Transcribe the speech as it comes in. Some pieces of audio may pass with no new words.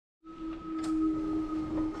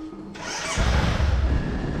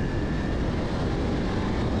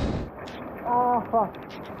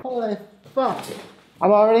Holy fuck!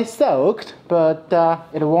 I'm already soaked, but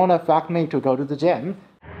it won't affect me to go to the gym.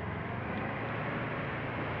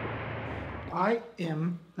 I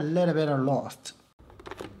am a little bit lost.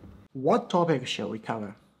 What topic shall we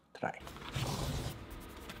cover today?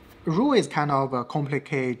 Rule is kind of a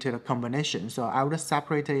complicated combination, so I would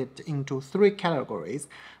separate it into three categories,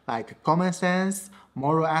 like common sense,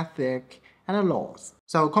 moral ethic, and laws.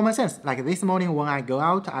 So common sense, like this morning when I go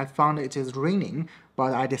out, I found it is raining,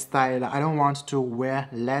 but I decided I don't want to wear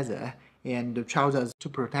leather and trousers to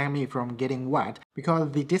protect me from getting wet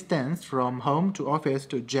because the distance from home to office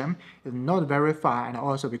to gym is not very far, and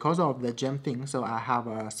also because of the gym thing, so I have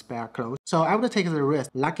a spare clothes. So I would take the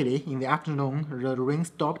risk. Luckily, in the afternoon, the rain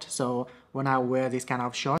stopped, so when I wear this kind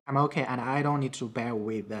of short, I'm okay and I don't need to bear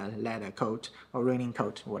with the leather coat or raining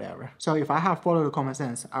coat, whatever. So if I have followed common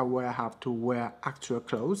sense, I will have to wear extra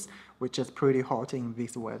clothes, which is pretty hot in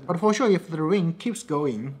this weather. But for sure, if the rain keeps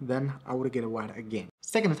going, then I would get wet again.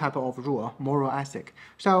 Second type of rule, moral ethic.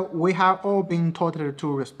 So we have all been taught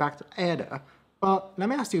to respect elder, but let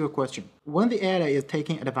me ask you a question. When the elder is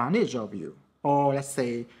taking advantage of you, or let's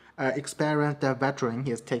say experienced veteran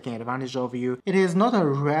is taking advantage of you, it is not a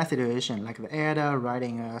rare situation like the elder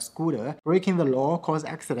riding a scooter, breaking the law, cause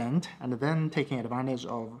accident, and then taking advantage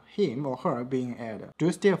of him or her being elder. Do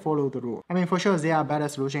you still follow the rule? I mean, for sure there are better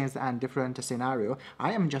solutions and different scenarios.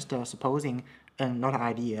 I am just supposing a not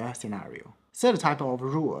ideal scenario. Third type of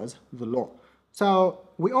rules, the law. So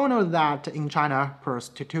we all know that in China,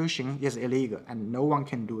 prostitution is illegal and no one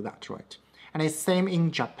can do that, right? And it's same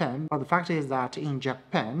in Japan, but the fact is that in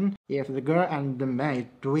Japan, if the girl and the man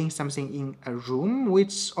doing something in a room,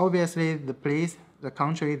 which obviously the police, the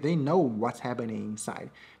country, they know what's happening inside,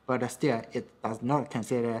 but still it does not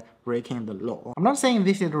consider breaking the law. I'm not saying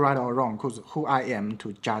this is right or wrong, because who I am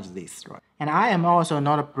to judge this, right? And I am also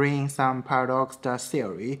not bringing some paradox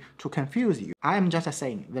theory to confuse you. I am just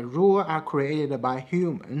saying the rules are created by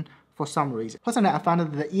human for some reason. Personally, I found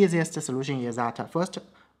that the easiest solution is that first,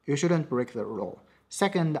 you shouldn't break the law.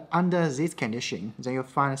 Second, under this condition, then you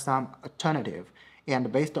find some alternative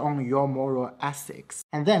and based on your moral ethics.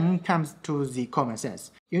 And then comes to the common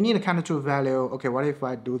sense. You need kind of to value, okay, what if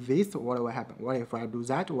I do this, what will happen? What if I do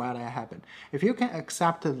that, what will happen? If you can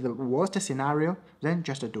accept the worst scenario, then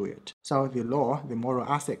just do it. So the law, the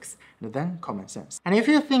moral ethics, and then common sense. And if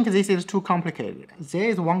you think this is too complicated, there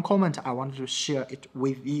is one comment I want to share it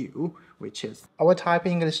with you, which is, I will type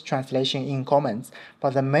English translation in comments,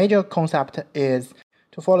 but the major concept is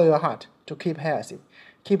to follow your heart, to keep healthy,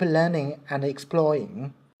 keep learning and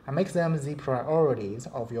exploring, and make them the priorities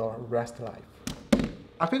of your rest life.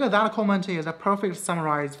 I figure that comment is a perfect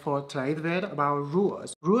summary for today's video about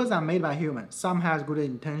rules. Rules are made by humans. Some has good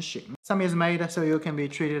intention. Some is made so you can be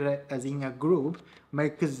treated as in a group,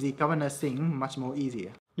 makes the governance thing much more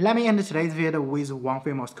easier. Let me end today's video with one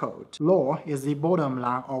famous quote. Law is the bottom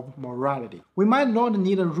line of morality. We might not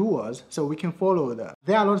need rules so we can follow them.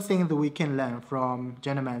 There are a lot of things that we can learn from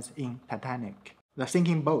gentlemen in Titanic. The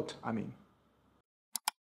sinking boat, I mean.